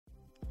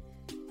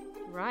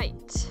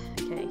Right.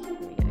 Okay, here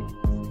we go.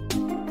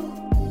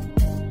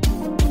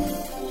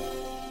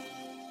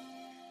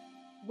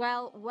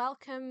 Well,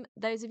 welcome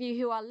those of you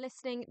who are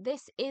listening.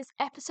 This is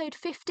episode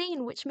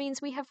 15, which means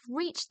we have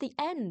reached the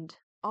end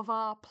of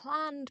our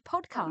planned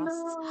podcast.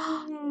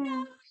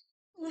 No.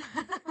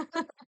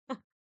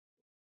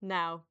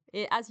 Now,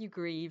 as you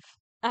grieve,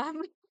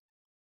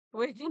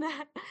 we're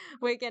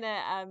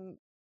gonna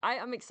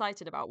I'm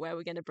excited about where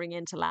we're gonna bring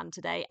into land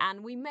today,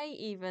 and we may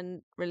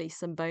even release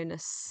some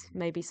bonus,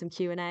 maybe some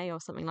Q&A or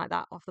something like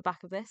that off the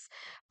back of this.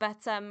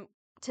 But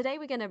today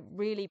we're gonna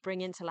really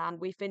bring into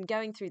land. We've been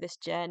going through this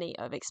journey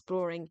of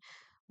exploring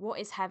what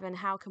is heaven,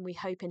 how can we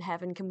hope in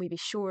heaven, can we be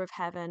sure of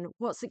heaven,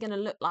 what's it gonna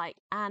look like,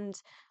 and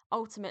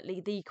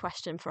ultimately the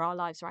question for our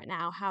lives right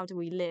now, how do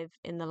we live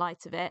in the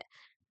light of it?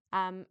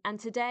 And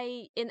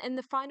today, in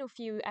the final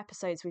few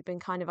episodes, we've been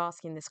kind of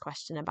asking this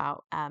question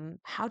about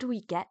how do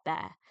we get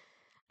there?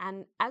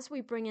 And as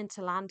we bring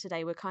into land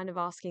today, we're kind of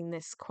asking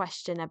this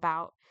question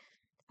about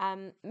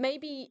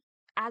maybe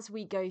as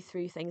we go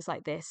through things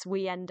like this,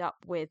 we end up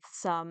with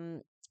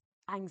some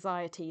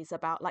anxieties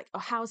about like, oh,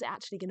 how's it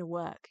actually going to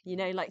work? You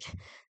know, like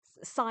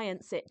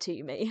science it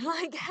to me.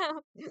 Like, how,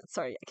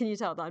 sorry, can you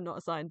tell that I'm not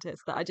a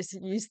scientist? That I just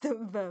used the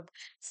verb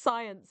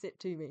science it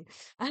to me.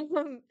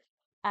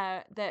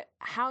 That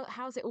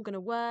how's it all going to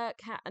work?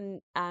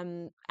 And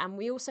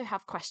we also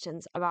have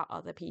questions about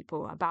other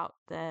people, about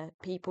the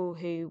people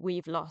who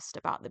we've lost,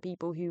 about the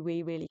people who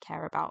we really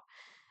care about.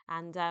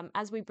 And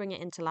as we bring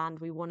it into land,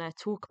 we want to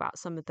talk about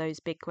some of those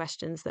big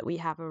questions that we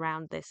have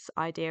around this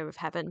idea of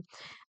heaven.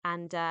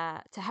 And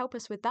to help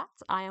us with that,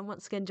 I am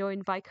once again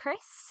joined by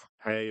Chris.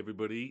 Hey,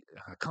 everybody.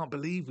 I can't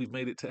believe we've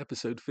made it to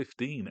episode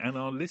 15, and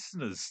our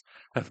listeners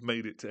have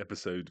made it to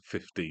episode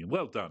 15.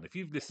 Well done. If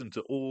you've listened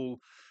to all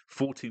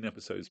 14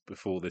 episodes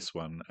before this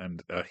one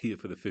and are here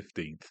for the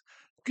 15th,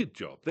 good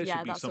job. There Yeah,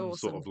 should be that's some sort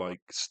awesome. of like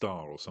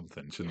star or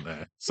something, shouldn't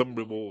there? Some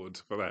reward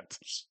for that.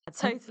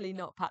 Totally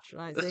not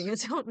patronising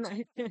at all.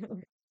 No.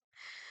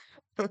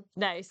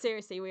 No,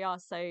 seriously, we are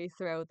so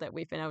thrilled that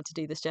we've been able to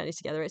do this journey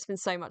together. It's been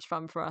so much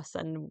fun for us,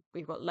 and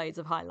we've got loads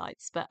of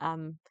highlights. But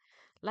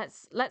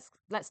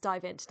let's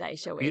dive in today,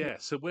 shall we? Yeah,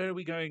 so where are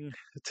we going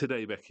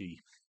today,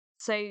 Becky?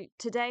 So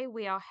today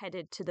we are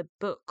headed to the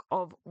book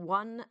of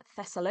 1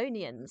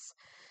 Thessalonians.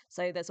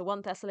 So there's a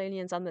 1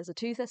 Thessalonians and there's a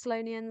 2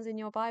 Thessalonians in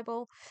your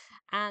Bible.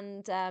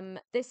 And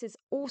this is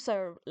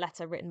also a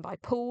letter written by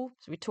Paul.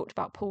 So we talked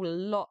about Paul a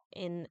lot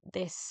in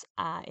this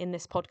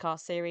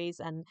podcast series.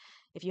 And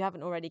if you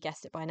haven't already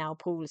guessed it by now,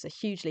 Paul is a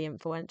hugely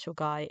influential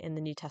guy in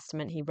the New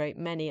Testament. He wrote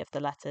many of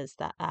the letters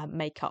that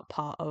make up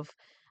part of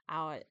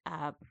our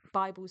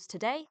Bibles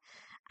today.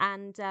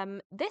 And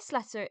this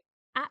letter,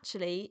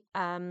 actually,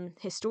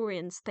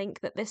 historians think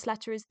that this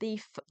letter is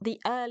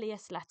the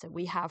earliest letter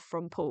we have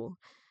from Paul,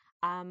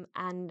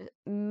 and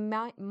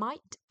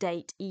might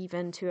date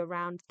even to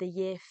around the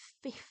year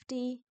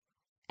 50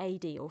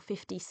 AD or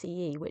 50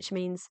 CE, which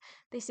means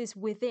this is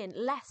within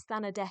less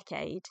than a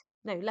decade.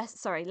 No, less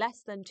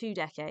than 2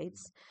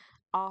 decades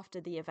after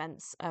the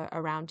events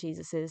around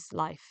Jesus's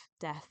life,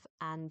 death,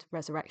 and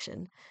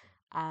resurrection.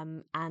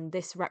 And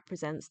this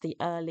represents the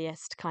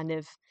earliest kind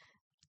of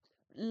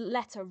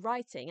letter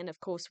writing. And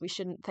of course we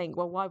shouldn't think,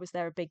 well, why was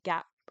there a big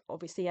gap?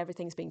 Obviously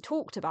everything's being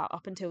talked about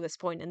up until this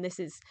point, and this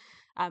is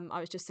I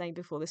was just saying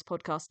before this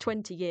podcast,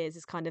 20 years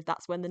is kind of,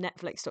 that's when the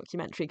Netflix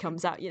documentary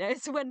comes out, you know.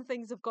 It's when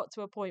things have got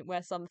to a point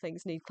where some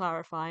things need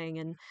clarifying,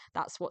 and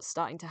that's what's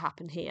starting to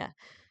happen here.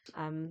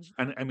 And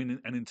I mean,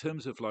 and in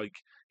terms of like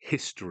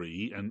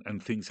history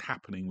and things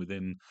happening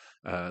within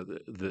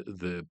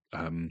the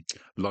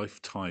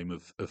lifetime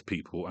of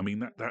people, I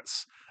mean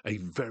that's a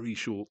very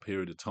short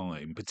period of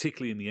time,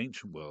 particularly in the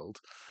ancient world,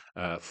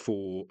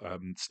 for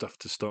stuff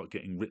to start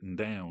getting written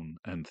down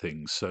and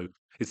things. So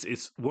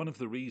it's one of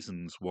the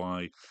reasons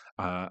why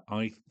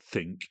I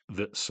think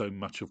that so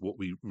much of what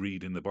we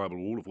read in the Bible,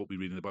 all of what we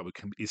read in the Bible,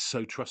 is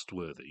so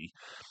trustworthy,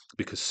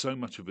 because so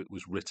much of it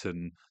was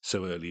written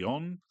so early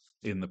on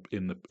in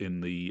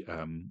the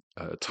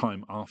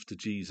time after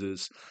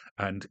Jesus,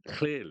 and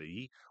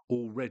clearly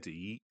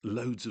already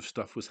loads of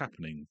stuff was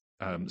happening.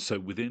 So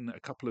within a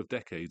couple of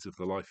decades of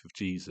the life of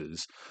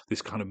Jesus,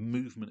 this kind of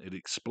movement had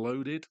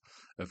exploded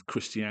of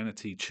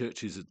Christianity.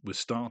 Churches were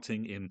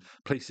starting in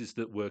places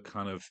that were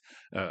kind of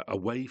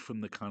away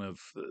from the kind of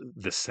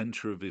the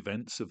center of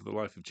events of the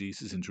life of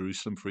Jesus, in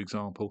Jerusalem, for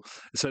example.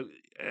 So,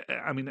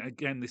 I mean,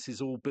 again, this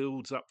is all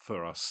builds up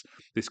for us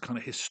this kind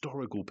of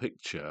historical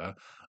picture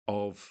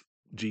of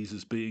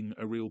Jesus being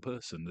a real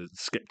person. The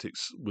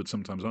skeptics would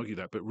sometimes argue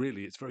that, but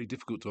really it's very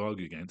difficult to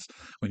argue against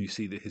when you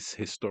see his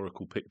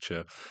historical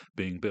picture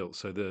being built.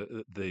 So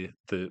the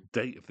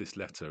date of this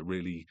letter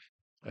really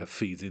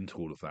feeds into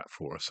all of that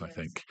for us, I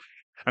think.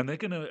 And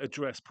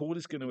Paul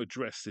is going to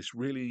address this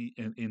really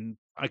in,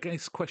 I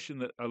guess, question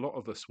that a lot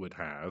of us would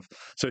have.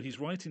 So he's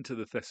writing to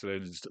the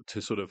Thessalonians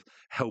to sort of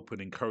help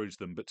and encourage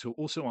them, but to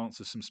also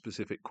answer some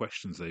specific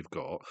questions they've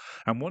got.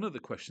 And one of the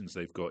questions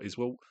they've got is,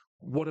 well,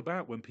 what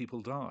about when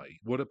people die?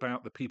 What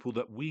about the people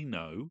that we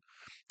know,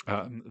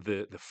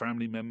 the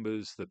family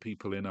members, the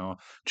people in our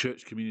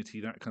church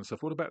community, that kind of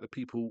stuff? What about the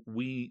people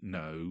we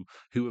know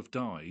who have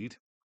died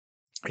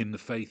in the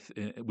faith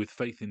with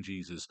faith in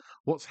Jesus?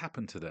 What's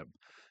happened to them?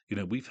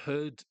 We've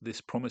heard this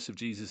promise of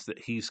Jesus that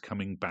he's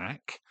coming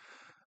back.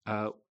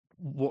 uh,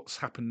 what's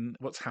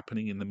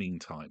happening in the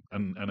meantime?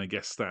 And I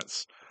guess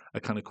that's a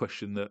kind of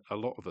question that a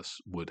lot of us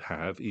would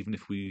have, even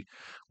if we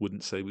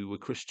wouldn't say we were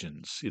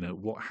Christians.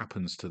 What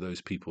happens to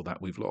those people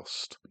that we've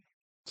lost?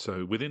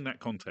 So within that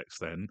context,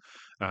 then,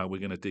 we're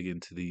going to dig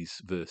into these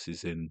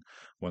verses in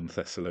 1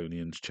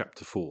 Thessalonians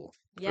chapter 4,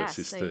 Yeah,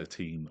 verses so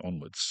 13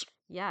 onwards.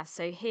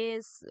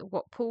 here's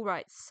what Paul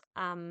writes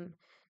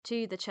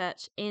to the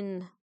church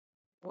in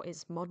what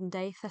is modern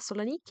day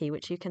Thessaloniki,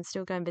 which you can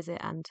still go and visit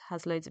and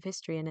has loads of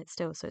history in it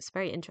still. So it's a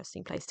very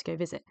interesting place to go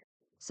visit.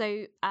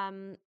 So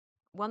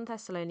 1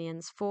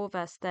 Thessalonians 4,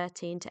 verse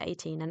 13 to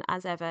 18. And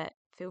as ever,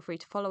 feel free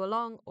to follow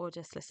along or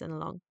just listen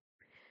along.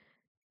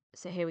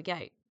 So here we go.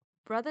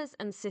 Brothers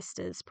and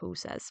sisters, Paul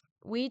says,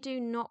 we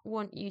do not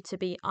want you to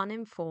be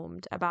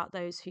uninformed about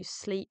those who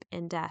sleep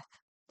in death,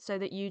 so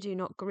that you do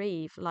not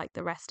grieve like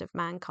the rest of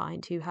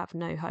mankind who have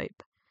no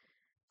hope.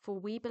 For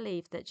we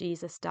believe that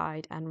Jesus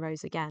died and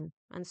rose again,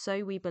 and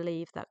so we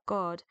believe that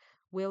God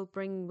will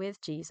bring with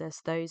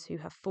Jesus those who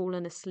have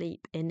fallen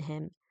asleep in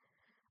him.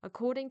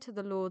 According to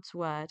the Lord's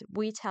word,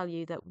 we tell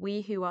you that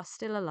we who are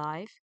still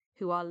alive,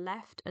 who are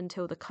left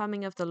until the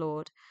coming of the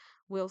Lord,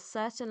 will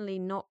certainly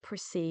not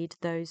precede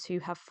those who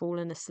have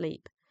fallen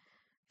asleep.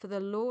 For the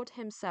Lord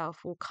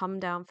himself will come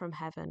down from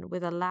heaven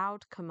with a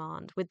loud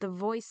command, with the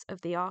voice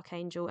of the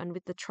archangel, and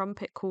with the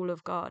trumpet call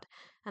of God,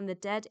 and the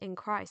dead in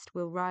Christ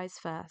will rise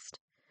first.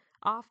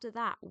 After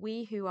that,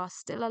 we who are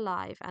still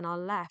alive and are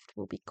left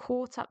will be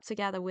caught up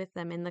together with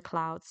them in the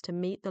clouds to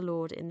meet the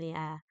Lord in the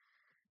air.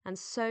 And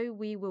so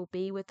we will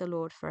be with the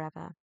Lord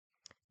forever.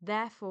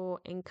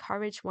 Therefore,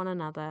 encourage one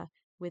another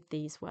with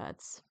these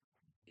words.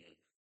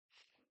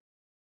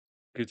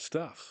 Good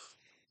stuff.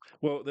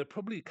 Well, there are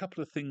probably a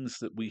couple of things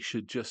that we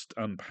should just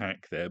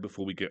unpack there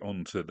before we get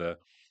on to the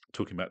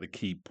talking about the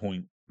key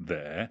point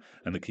there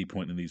and the key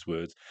point in these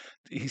words.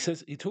 He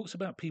talks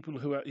about he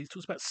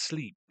talks about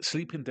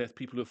sleep in death,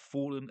 people who have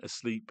fallen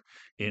asleep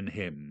in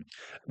him,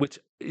 which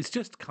is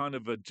just kind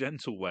of a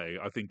gentle way,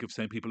 I think, of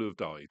saying people who have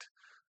died.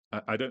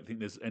 I don't think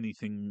there's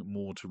anything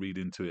more to read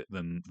into it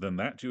than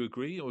that. Do you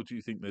agree, or do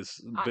you think there's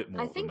a bit I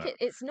more than think that?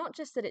 it's not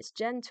just that it's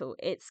gentle,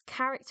 it's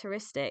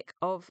characteristic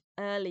of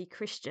early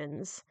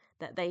Christians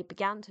that they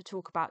began to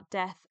talk about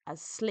death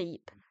as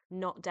sleep,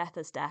 not death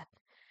as death.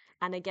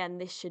 And again,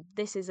 this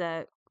is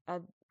a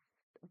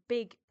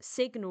big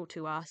signal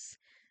to us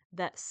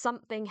that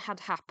something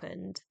had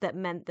happened that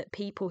meant that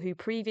people who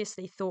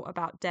previously thought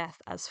about death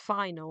as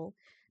final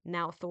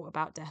now thought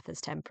about death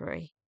as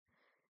temporary.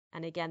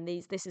 And again,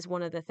 this is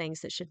one of the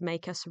things that should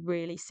make us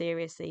really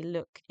seriously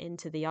look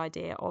into the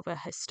idea of a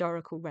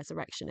historical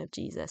resurrection of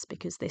Jesus,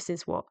 because this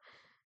is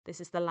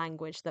the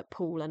language that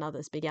Paul and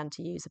others began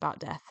to use about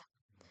death.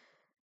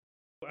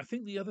 I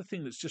think the other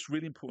thing that's just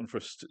really important for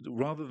us,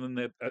 rather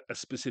than a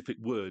specific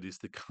word, is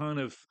the kind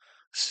of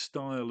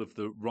style of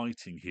the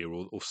writing here,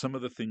 or some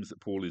of the things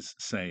that Paul is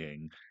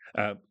saying,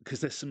 because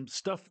there's some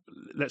stuff.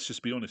 Let's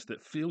just be honest,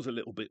 that feels a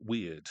little bit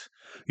weird.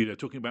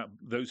 Talking about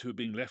those who are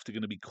being left are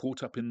going to be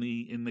caught up in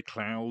the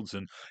clouds,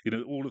 and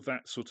all of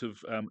that sort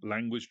of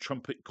language,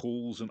 trumpet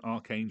calls and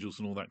archangels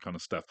and all that kind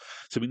of stuff.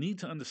 So we need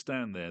to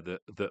understand there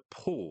that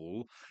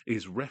Paul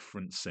is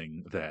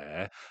referencing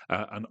there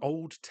an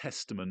Old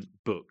Testament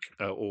book,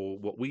 or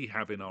what we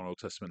have in our Old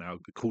Testament now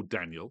called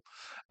Daniel,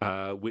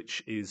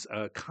 which is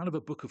kind of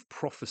a book of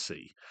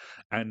prophecy.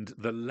 And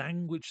the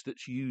language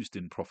that's used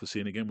in prophecy,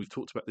 and again, we've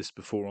talked about this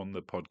before on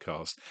the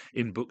podcast,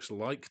 in books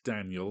like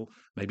Daniel,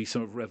 maybe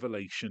some of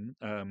Revelation,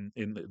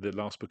 in the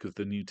last book of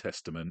the New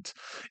Testament,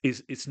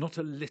 it's not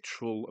a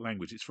literal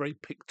language. It's very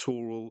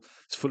pictorial.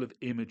 It's full of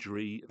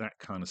imagery, that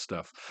kind of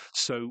stuff.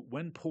 So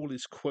when Paul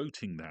is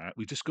quoting that,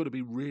 we've just got to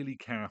be really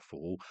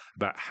careful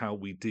about how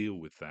we deal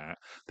with that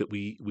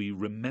we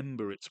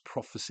remember its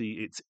prophecy,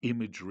 its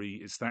imagery,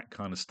 it's that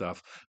kind of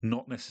stuff,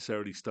 not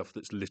necessarily stuff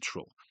that's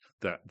literal,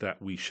 that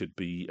we should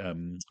be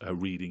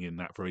reading in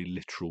that very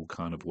literal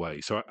kind of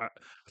way. So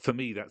for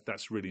me,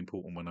 that's really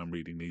important when I'm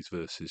reading these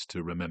verses,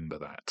 to remember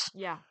that.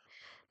 Yeah.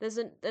 There's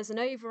an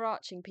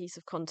overarching piece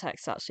of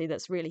context actually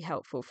that's really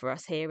helpful for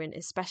us here, and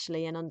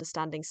especially in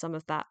understanding some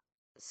of that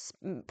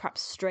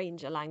perhaps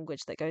stranger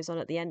language that goes on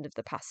at the end of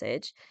the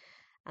passage,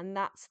 and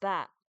that's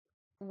that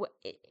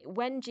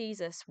when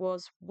Jesus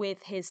was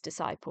with his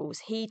disciples,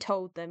 he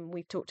told them,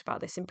 we've talked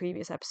about this in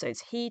previous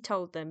episodes, he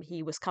told them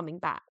he was coming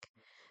back,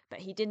 but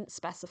he didn't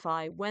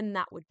specify when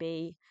that would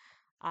be,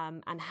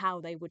 and how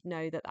they would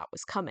know that that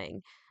was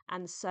coming.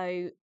 And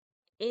so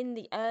in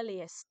the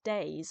earliest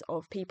days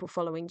of people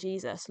following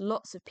Jesus,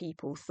 lots of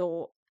people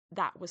thought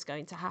that was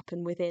going to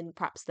happen within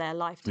perhaps their Yeah.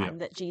 lifetime,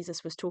 that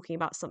Jesus was talking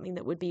about something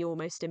that would be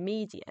almost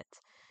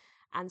immediate.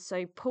 And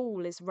so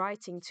Paul is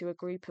writing to a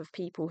group of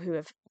people who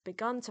have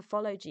begun to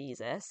follow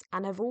Jesus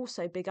and have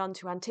also begun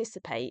to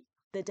anticipate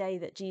the day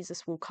that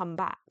Jesus will come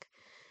back.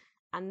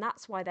 And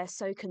that's why they're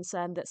so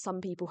concerned that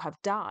some people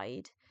have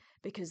died,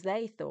 because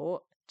they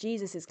thought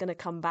Jesus is going to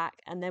come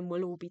back and then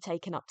we'll all be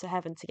taken up to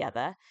heaven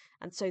together.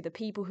 And so the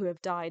people who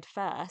have died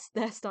first,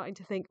 they're starting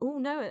to think, oh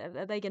no,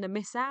 are they going to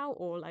miss out?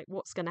 Or like,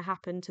 what's going to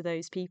happen to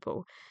those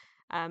people?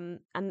 And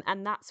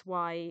that's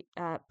why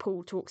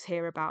Paul talks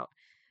here about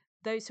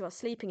those who are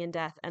sleeping in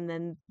death, and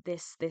then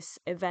this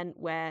event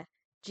where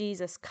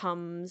Jesus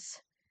comes,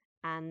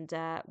 and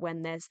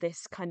when there's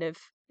this kind of,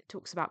 it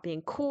talks about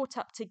being caught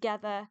up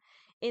together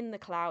in the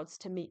clouds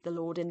to meet the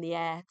Lord in the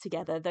air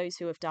together, those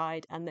who have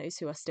died and those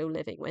who are still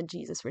living when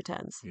Jesus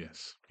returns.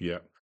 Yes. Yeah.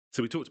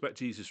 So we talked about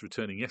Jesus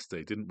returning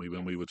yesterday, didn't we,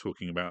 when we were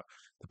talking about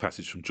the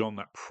passage from John,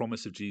 that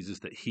promise of Jesus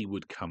that he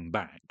would come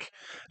back.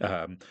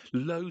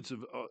 Loads of,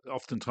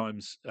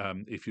 oftentimes,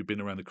 if you've been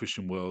around the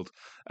Christian world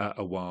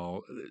a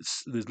while,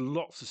 there's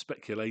lots of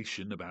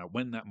speculation about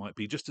when that might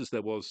be, just as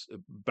there was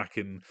back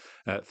in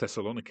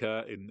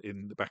Thessalonica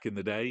back in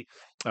the day.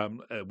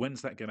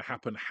 When's that going to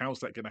happen? How's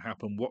that going to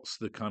happen? What's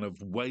the kind of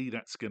way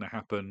that's going to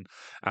happen?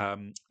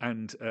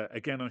 And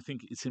again, I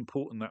think it's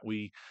important that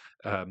we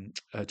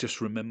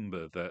just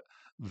remember that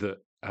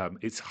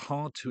it's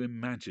hard to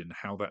imagine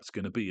how that's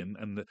going to be,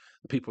 and the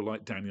people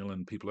like Daniel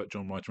and people like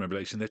John writing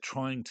Revelation, they're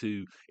trying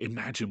to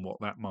imagine what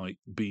that might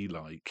be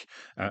like,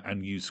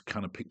 and use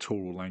kind of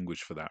pictorial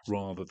language for that,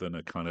 rather than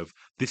a kind of,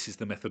 this is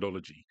the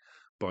methodology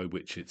by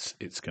which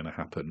it's going to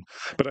happen.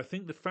 But I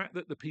think the fact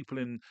that the people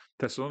in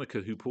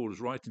Thessalonica who Paul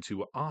is writing to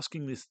were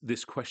asking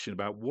this question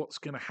about what's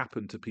going to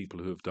happen to people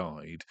who have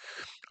died,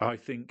 I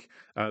think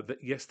that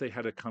yes, they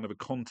had a kind of a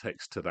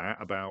context to that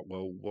about,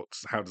 well,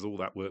 how does all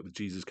that work with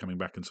Jesus coming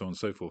back and so on and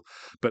so forth.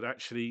 But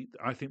actually,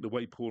 I think the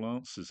way Paul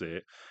answers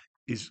it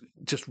is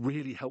just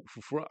really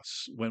helpful for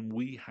us when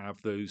we have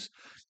those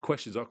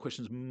questions. Our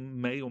questions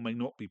may or may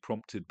not be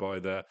prompted by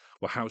the,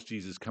 well, how's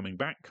Jesus coming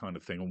back kind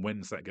of thing, and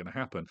when's that going to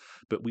happen?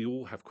 But we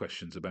all have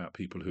questions about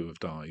people who have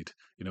died.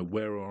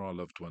 Where are our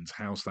loved ones?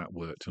 How's that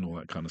worked, and all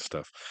that kind of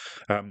stuff.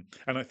 And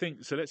I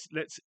think so.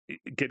 Let's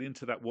get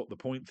into that. What the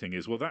point thing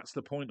is? Well, that's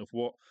the point of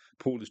what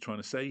Paul is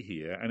trying to say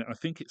here, and I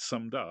think it's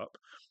summed up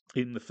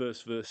in the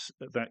first verse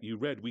that you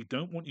read. We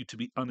don't want you to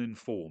be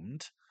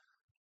uninformed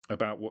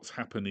about what's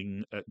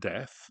happening at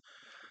death,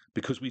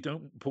 because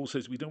Paul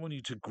says, we don't want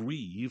you to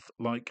grieve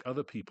like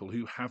other people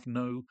who have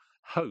no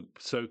hope.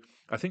 So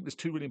I think there's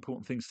two really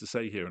important things to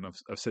say here, and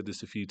I've said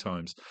this a few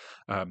times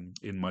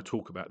in my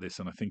talk about this,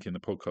 and I think in the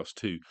podcast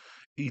too.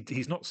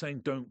 He's not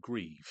saying don't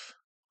grieve,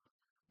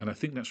 and I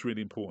think that's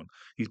really important.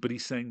 But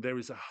he's saying there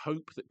is a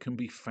hope that can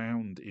be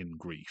found in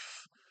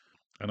grief.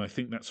 And I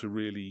think that's a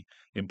really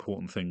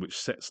important thing, which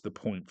sets the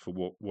point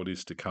for what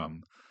is to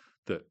come.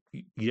 That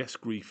yes,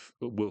 grief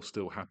will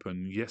still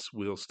happen. Yes,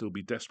 we'll still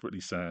be desperately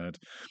sad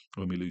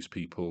when we lose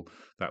people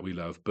that we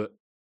love, but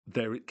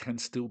it can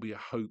still be a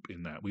hope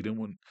in that. We don't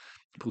want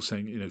people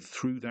saying,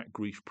 through that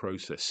grief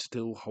process,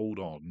 still hold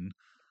on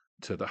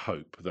to the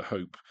hope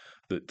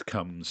that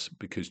comes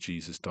because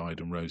Jesus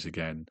died and rose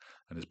again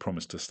and has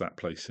promised us that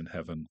place in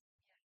heaven.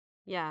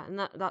 Yeah, and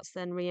that's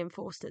then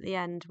reinforced at the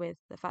end with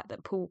the fact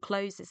that Paul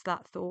closes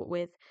that thought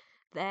with,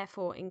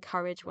 therefore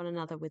encourage one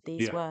another with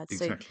these Yeah, words.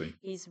 So exactly.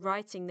 he's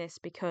writing this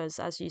because,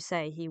 as you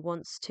say, he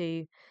wants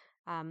to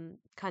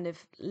kind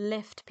of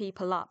lift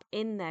people up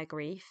in their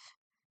grief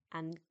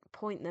and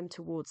point them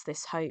towards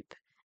this hope.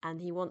 And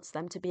he wants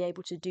them to be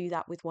able to do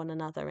that with one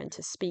another and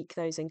to speak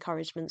those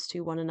encouragements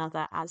to one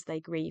another as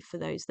they grieve for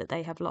those that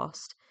they have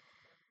lost.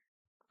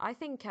 I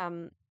think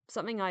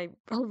something I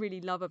really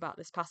love about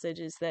this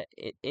passage is that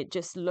it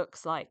just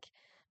looks like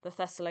the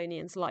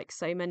Thessalonians, like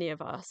so many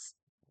of us,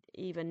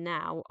 even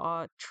now,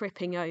 are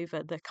tripping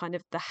over the kind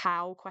of the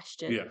how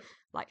question. Yeah.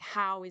 Like,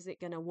 how is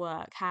it going to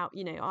work? How,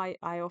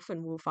 I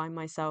often will find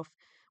myself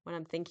when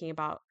I'm thinking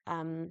about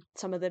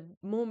some of the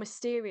more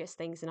mysterious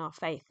things in our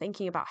faith,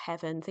 thinking about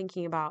heaven,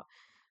 thinking about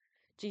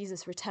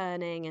Jesus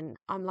returning, and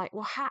I'm like,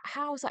 well,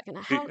 how's that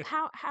gonna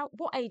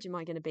what age am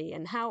I gonna be,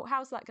 and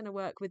how's that gonna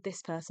work with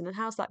this person, and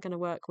how's that gonna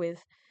work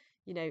with,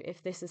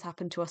 if this has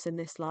happened to us in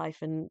this life,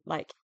 and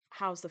like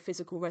how's the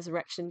physical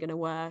resurrection gonna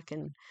work,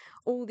 and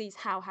all these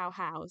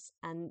hows,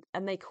 and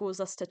they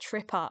cause us to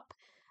trip up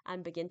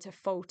and begin to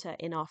falter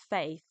in our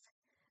faith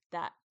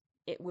that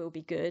it will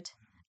be good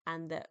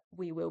and that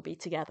we will be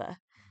together,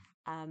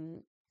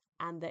 um,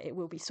 and that it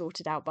will be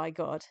sorted out by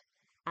God.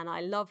 And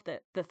I love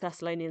that the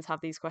Thessalonians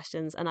have these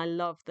questions, and I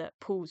love that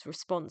Paul's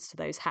response to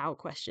those how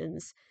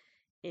questions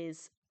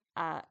is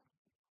a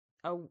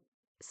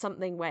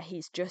something where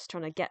he's just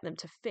trying to get them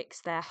to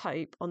fix their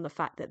hope on the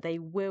fact that they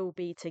will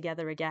be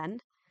together again,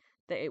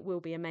 that it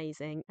will be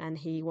amazing, and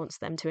he wants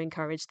them to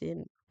encourage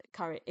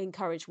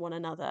one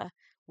another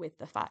with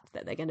the fact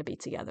that they're going to be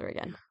together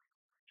again.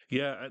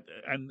 Yeah,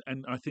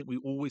 and I think we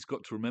always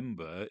got to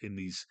remember in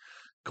these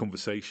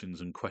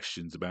conversations and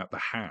questions about the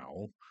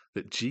how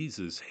that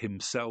Jesus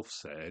himself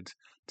said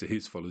to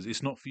his followers,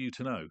 it's not for you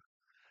to know.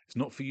 It's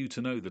not for you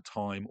to know the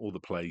time or the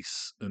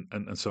place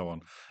and so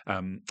on.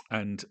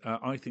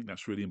 I think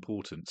that's really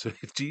important. So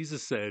if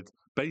Jesus said,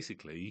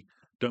 basically,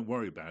 don't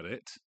worry about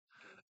it,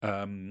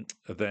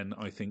 then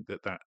I think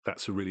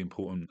that's a really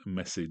important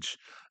message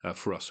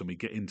for us when we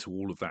get into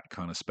all of that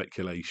kind of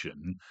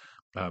speculation.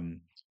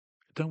 Um,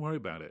 don't worry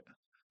about it.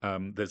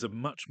 There's a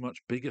much, much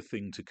bigger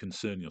thing to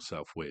concern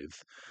yourself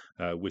with,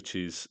 which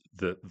is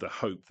the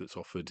hope that's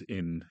offered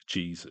in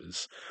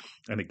Jesus.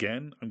 And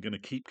again, I'm going to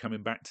keep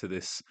coming back to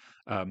this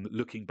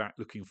looking back,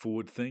 looking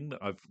forward thing that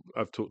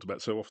I've talked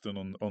about so often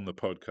on the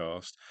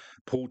podcast.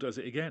 Paul does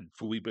it again.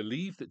 For we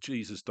believe that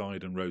Jesus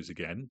died and rose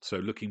again. So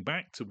looking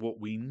back to what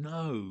we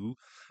know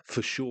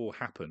for sure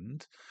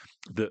happened,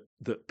 that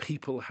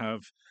people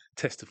have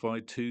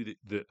testified to,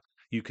 that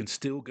you can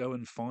still go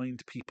and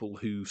find people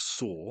who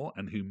saw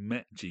and who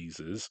met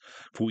Jesus,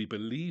 for we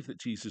believe that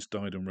Jesus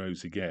died and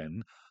rose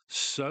again.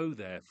 So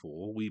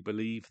therefore, we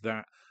believe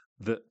that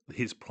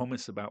his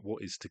promise about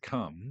what is to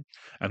come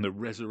and the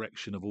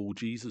resurrection of all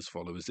Jesus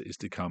followers that is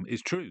to come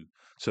is true.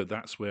 So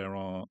that's where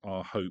our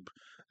hope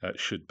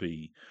should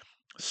be.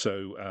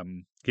 So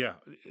yeah,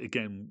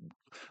 again,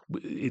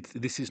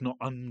 this is not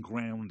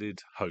ungrounded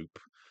hope.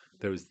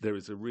 There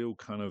is a real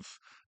kind of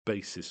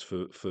basis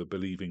for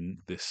believing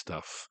this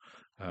stuff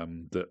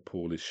that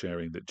Paul is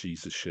sharing, that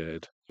Jesus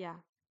shared. Yeah,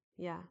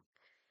 yeah.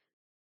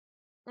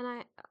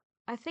 And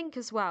I think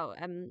as well,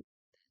 and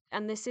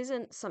this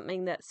isn't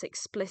something that's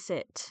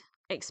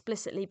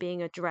explicitly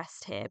being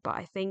addressed here, but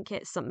I think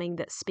it's something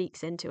that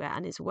speaks into it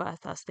and is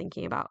worth us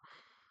thinking about.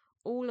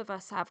 All of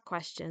us have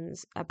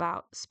questions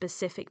about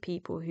specific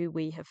people who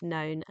we have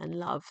known and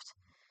loved,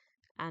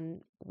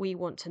 and we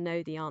want to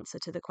know the answer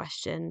to the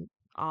question,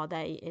 are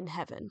they in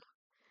heaven?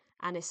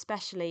 And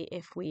especially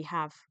if we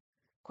have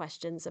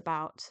questions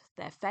about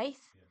their faith,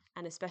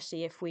 and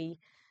especially if we,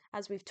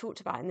 as we've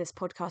talked about in this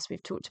podcast,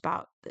 we've talked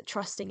about that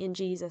trusting in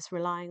Jesus,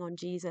 relying on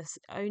Jesus,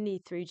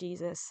 only through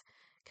Jesus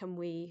can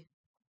we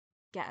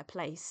get a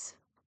place.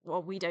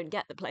 Well, we don't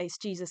get the place,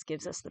 Jesus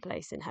gives us the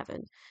place in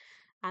heaven.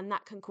 And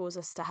that can cause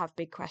us to have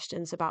big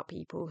questions about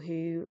people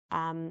who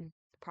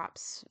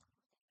perhaps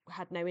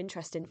had no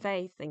interest in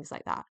faith, things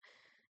like that.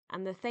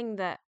 And the thing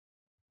that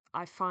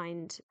I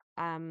find,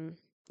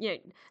 you know,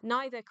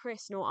 neither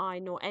Chris nor I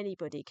nor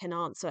anybody can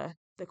answer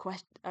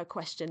a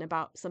question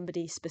about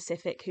somebody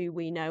specific who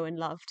we know and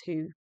loved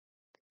who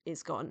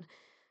is gone.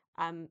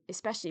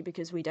 Especially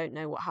because we don't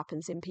know what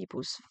happens in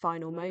people's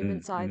final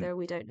moments either.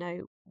 We don't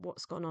know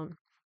what's gone on.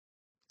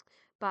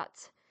 But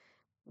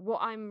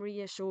what I'm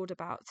reassured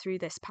about through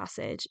this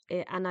passage,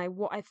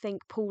 what I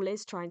think Paul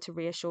is trying to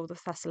reassure the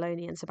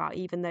Thessalonians about,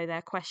 even though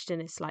their question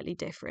is slightly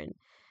different,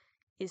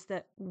 is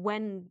that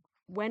when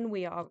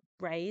we are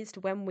raised,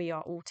 when we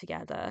are all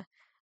together,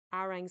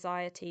 our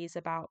anxieties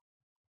about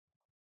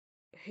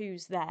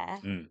who's there,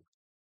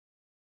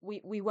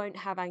 we won't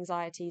have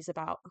anxieties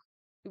about,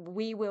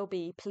 we will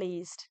be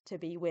pleased to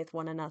be with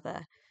one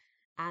another,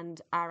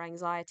 and our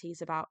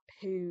anxieties about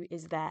who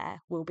is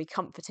there will be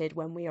comforted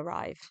when we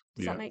arrive.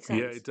 Does that make sense?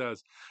 Yeah, it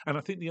does. And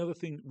I think the other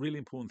thing, really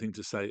important thing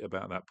to say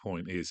about that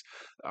point is,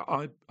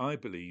 I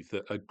believe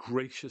that a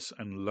gracious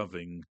and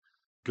loving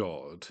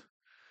God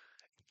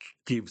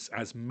gives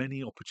as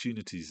many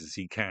opportunities as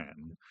he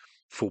can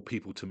for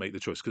people to make the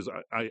choice, because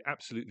I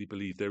absolutely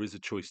believe there is a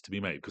choice to be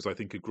made, because I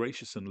think a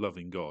gracious and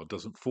loving God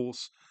doesn't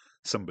force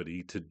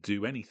somebody to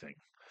do anything.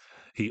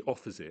 He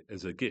offers it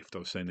as a gift. I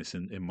was saying this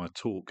in my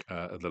talk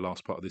at the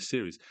last part of this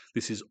series.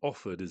 This is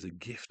offered as a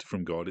gift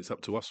from God. It's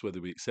up to us whether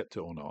we accept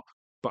it or not.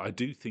 But I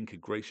do think a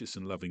gracious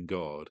and loving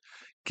God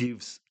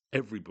gives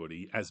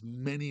everybody as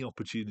many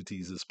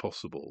opportunities as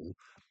possible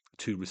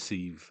to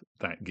receive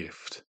that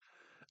gift.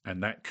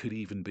 And that could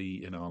even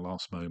be in our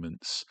last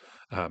moments.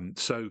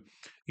 So,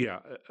 yeah,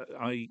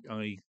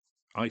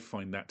 I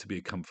find that to be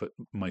a comfort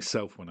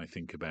myself when I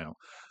think about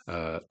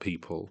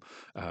people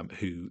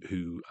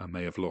who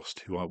may have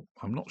lost, who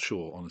I'm not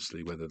sure,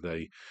 honestly, whether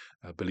they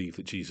believe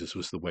that Jesus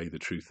was the way, the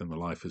truth, and the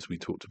life, as we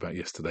talked about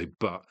yesterday.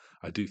 But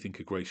I do think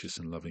a gracious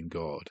and loving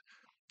God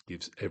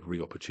gives every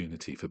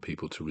opportunity for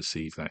people to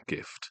receive that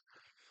gift.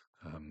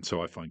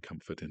 So I find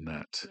comfort in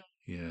that.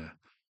 Yeah.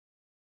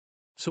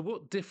 So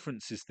what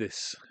difference is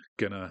this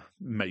going to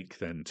make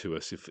then to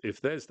us?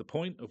 If there's the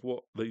point of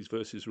what these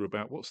verses are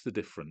about, what's the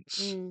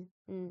difference?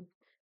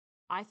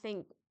 I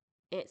think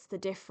it's the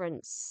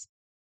difference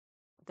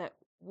that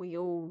we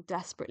all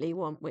desperately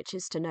want, which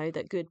is to know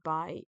that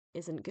goodbye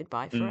isn't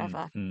goodbye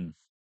forever,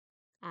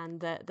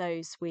 and that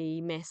those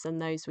we miss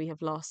and those we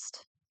have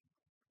lost,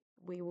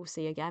 we will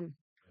see again.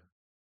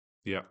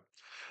 Yeah,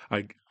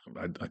 I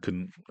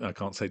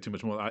can't say too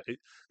much more.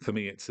 For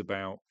me, it's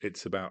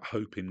about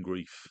hope in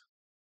grief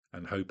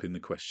and hope in the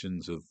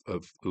questions of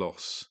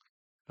loss.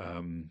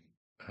 I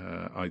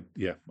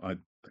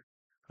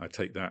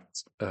take that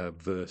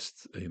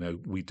verse. You know,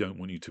 we don't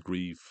want you to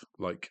grieve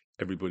like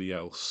everybody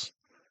else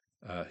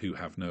who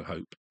have no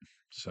hope.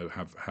 So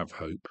have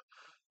hope.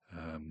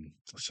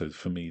 So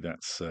for me,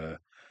 that's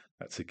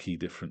That's a key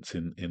difference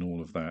in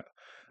all of that.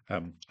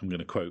 I'm going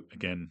to quote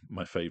again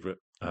my favourite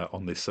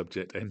on this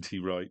subject, N.T.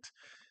 Wright.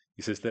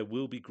 He says, "There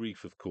will be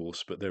grief, of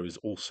course, but there is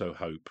also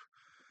hope.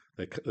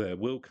 There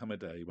will come a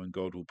day when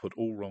God will put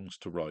all wrongs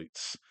to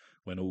rights,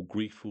 when all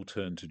grief will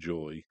turn to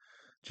joy.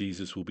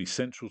 Jesus will be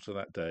central to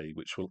that day,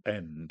 which will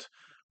end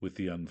with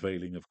the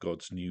unveiling of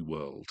God's new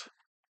world."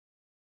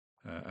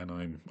 And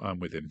I'm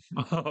with him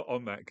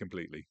on that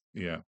completely.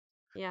 Yeah.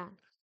 Yeah.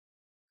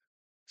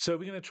 So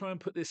we're going to try and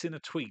put this in a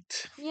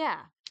tweet.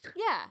 Yeah.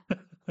 Yeah.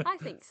 I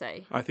think so.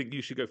 I think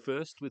you should go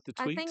first with the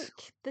I tweet.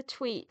 think the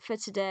tweet for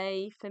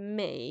today for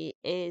me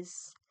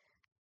is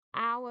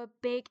our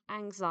big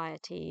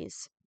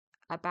anxieties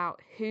about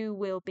who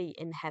will be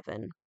in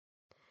heaven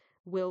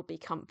will be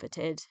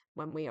comforted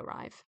when we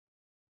arrive.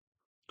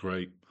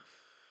 Great.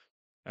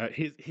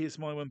 Here's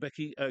my one,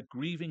 Becky.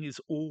 Grieving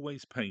is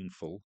always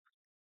painful,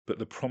 but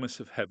the promise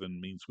of heaven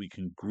means we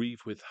can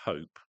grieve with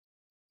hope,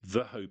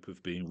 the hope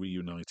of being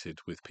reunited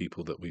with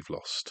people that we've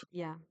lost.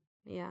 Yeah.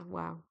 Yeah.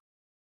 Wow.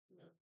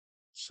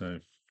 So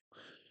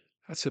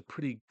that's a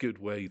pretty good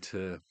way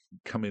to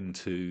come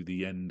into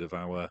the end of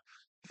our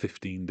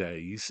 15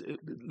 days.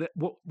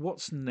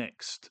 What's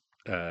next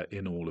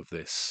in all of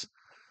this,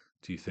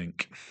 do you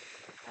think?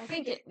 I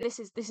think this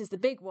is the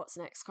big what's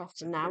next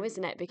question now,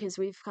 isn't it? Because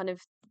we've kind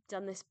of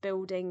done this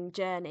building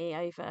journey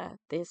over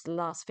these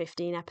last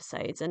 15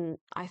 episodes, and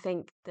I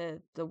think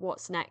the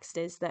what's next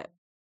is that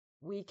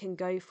we can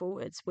go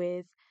forwards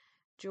with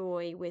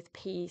joy, with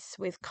peace,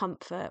 with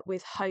comfort,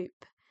 with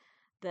hope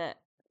that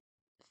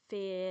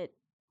fear,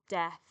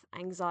 death,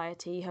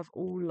 anxiety have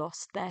all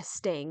lost their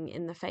sting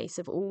in the face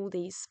of all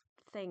these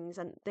things,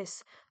 and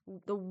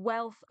the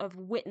wealth of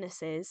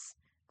witnesses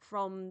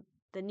from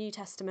the New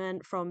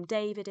Testament, from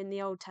David in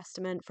the Old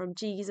Testament, from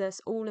Jesus,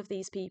 all of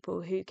these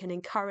people who can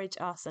encourage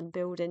us and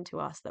build into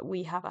us that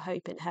we have a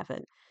hope in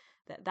heaven,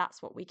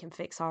 that's what we can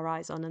fix our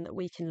eyes on, and that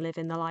we can live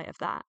in the light of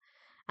that.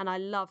 And I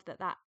love that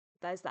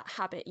there's that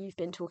habit you've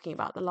been talking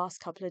about the last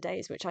couple of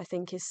days, which I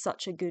think is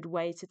such a good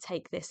way to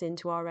take this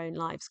into our own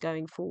lives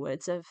going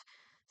forwards, of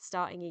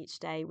starting each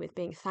day with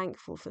being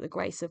thankful for the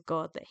grace of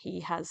God that He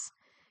has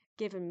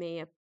given me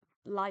a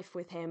life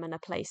with Him and a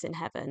place in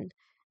heaven,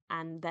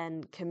 and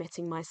then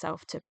committing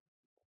myself to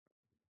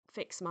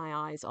fix my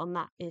eyes on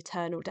that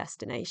eternal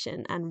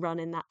destination and run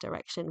in that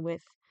direction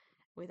with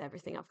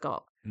everything I've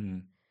got.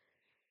 Mm.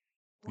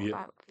 What Yeah,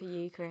 about for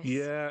you, Chris?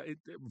 yeah,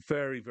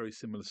 very, very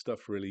similar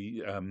stuff,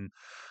 really.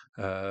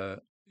 Uh,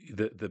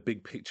 the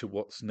big picture,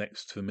 what's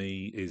next for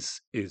me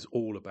is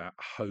all about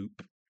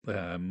hope.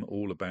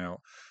 All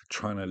about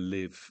trying to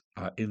live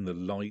in the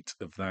light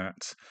of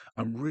that.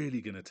 I'm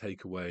really going to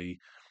take away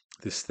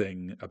this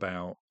thing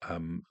about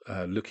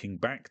looking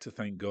back to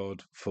thank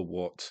God for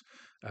what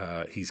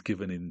He's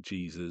given in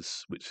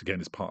Jesus, which again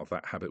is part of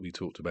that habit we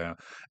talked about,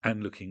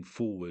 and looking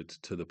forward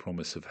to the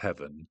promise of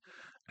heaven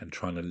and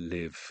trying to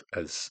live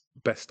as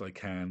best I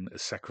can,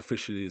 as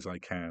sacrificially as I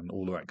can,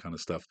 all of that kind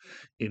of stuff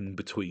in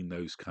between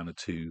those kind of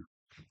two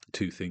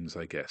things,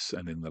 I guess,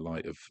 and in the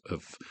light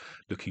of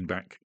looking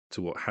back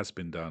to what has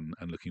been done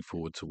and looking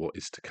forward to what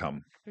is to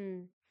come.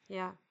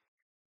 Yeah.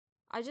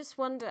 I just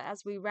wonder,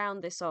 as we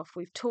round this off,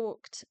 we've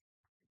talked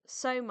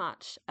so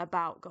much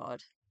about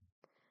God.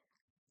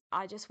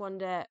 I just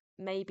wonder,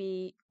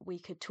 maybe we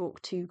could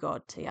talk to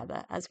God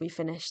together as we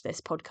finish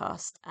this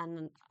podcast.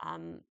 And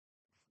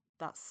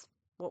that's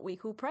what we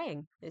call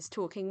praying, is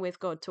talking with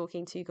God,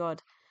 talking to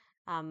God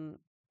um,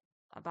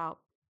 about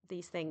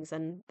these things.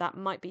 And that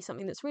might be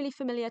something that's really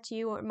familiar to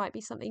you, or it might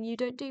be something you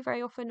don't do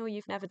very often or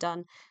you've never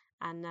done.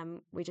 And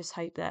we just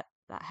hope that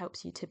that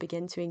helps you to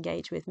begin to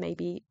engage with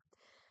maybe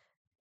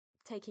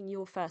taking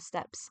your first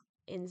steps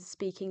in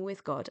speaking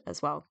with God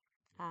as well.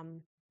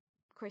 Um,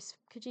 Chris,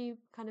 could you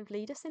kind of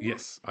lead us in that?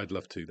 Yes, I'd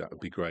love to. That would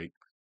be great.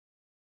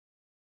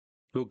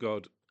 Lord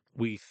God,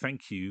 we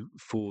thank you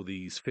for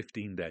these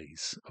 15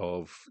 days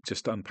of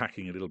just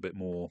unpacking a little bit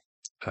more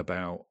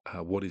about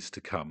what is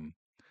to come.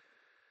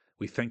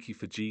 We thank you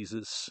for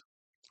Jesus,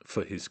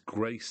 for his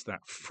grace,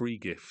 that free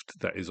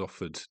gift that is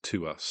offered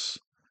to us.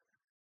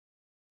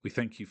 We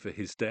thank you for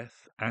his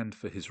death and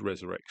for his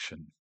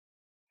resurrection.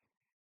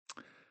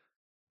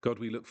 God,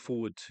 we look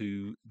forward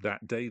to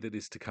that day that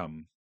is to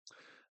come,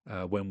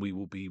 when we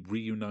will be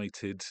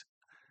reunited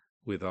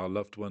with our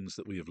loved ones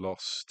that we have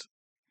lost,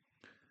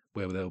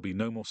 where there will be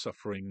no more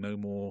suffering, no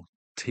more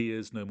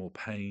tears, no more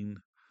pain.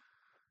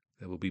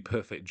 There will be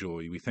perfect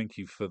joy. We thank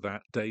you for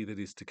that day that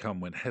is to come,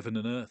 when heaven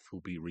and earth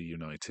will be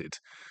reunited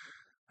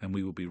and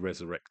we will be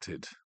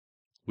resurrected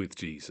with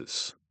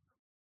Jesus.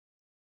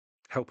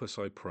 Help us,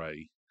 I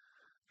pray,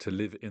 to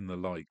live in the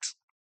light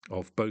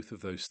of both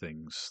of those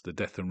things, the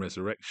death and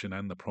resurrection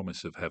and the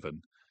promise of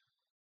heaven.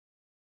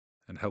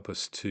 And help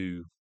us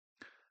to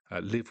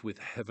live with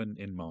heaven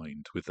in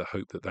mind, with the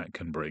hope that that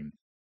can bring.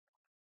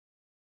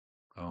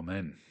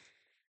 Amen.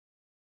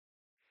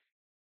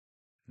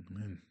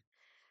 Amen.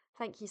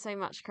 Thank you so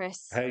much,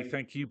 Chris. Hey,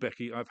 thank you,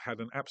 Becky. I've had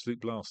an absolute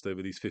blast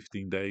over these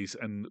 15 days.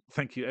 And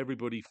thank you,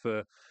 everybody,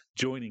 for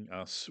joining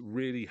us.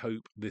 Really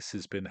hope this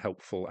has been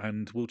helpful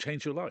and will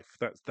change your life.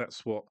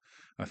 That's what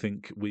I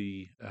think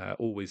we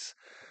always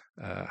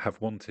have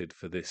wanted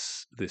for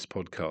this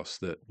podcast,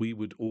 that we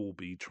would all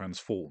be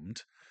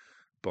transformed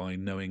by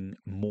knowing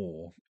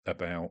more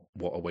about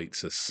what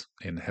awaits us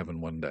in heaven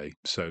one day.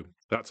 So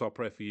that's our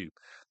prayer for you,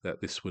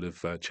 that this would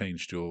have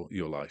changed your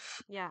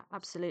life. Yeah,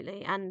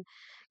 absolutely. And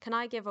can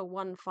I give a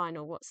one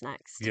final what's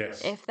next?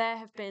 Yes. If there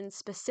have been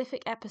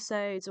specific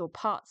episodes or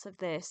parts of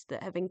this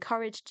that have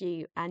encouraged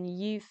you and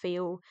you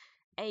feel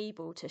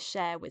able to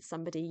share with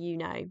somebody you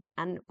know,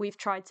 and we've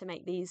tried to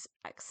make these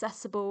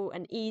accessible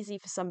and easy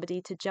for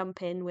somebody to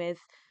jump in with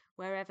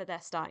wherever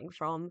they're starting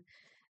from,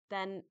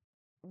 then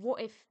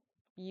what if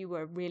you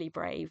were really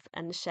brave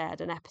and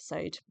shared an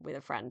episode with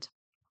a friend?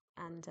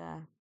 And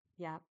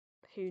yeah,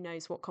 who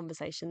knows what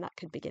conversation that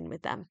could begin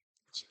with them.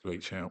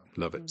 Great shout.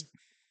 Love it.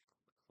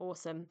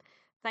 Awesome.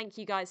 Thank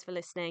you guys for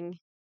listening.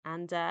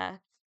 And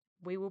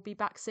we will be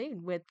back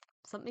soon with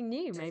something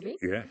new, maybe.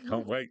 Yeah,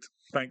 can't wait.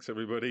 Thanks,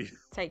 everybody.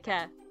 Take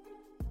care.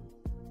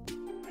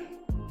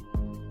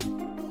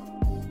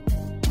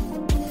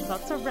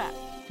 That's a wrap,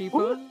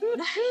 people.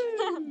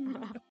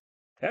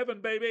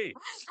 Heaven, baby.